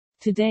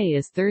Today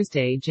is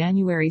Thursday,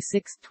 January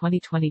 6,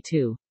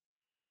 2022.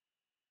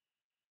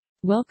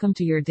 Welcome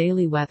to your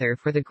daily weather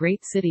for the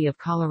great city of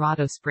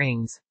Colorado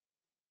Springs.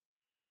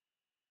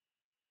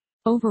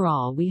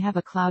 Overall, we have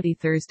a cloudy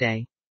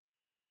Thursday.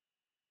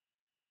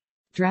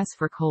 Dress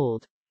for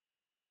cold.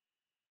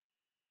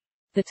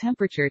 The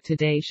temperature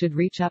today should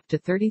reach up to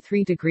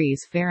 33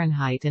 degrees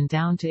Fahrenheit and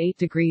down to 8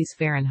 degrees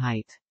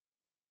Fahrenheit.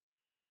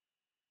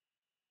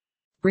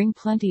 Bring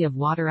plenty of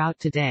water out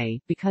today,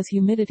 because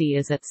humidity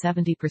is at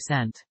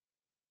 70%.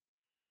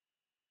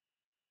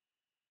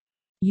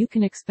 You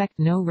can expect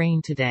no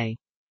rain today.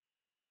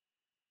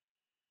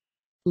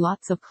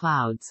 Lots of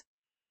clouds.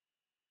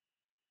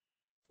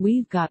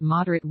 We've got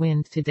moderate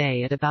wind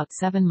today at about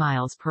 7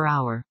 miles per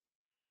hour.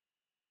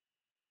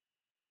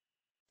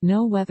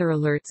 No weather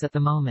alerts at the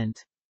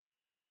moment.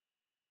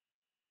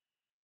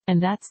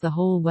 And that's the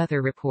whole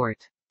weather report.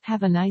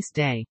 Have a nice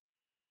day.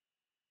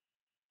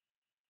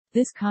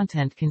 This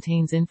content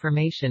contains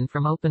information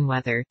from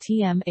OpenWeather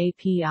 (TM)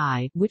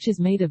 API, which is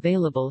made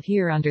available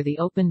here under the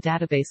Open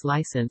Database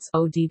License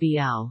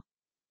 (ODBL).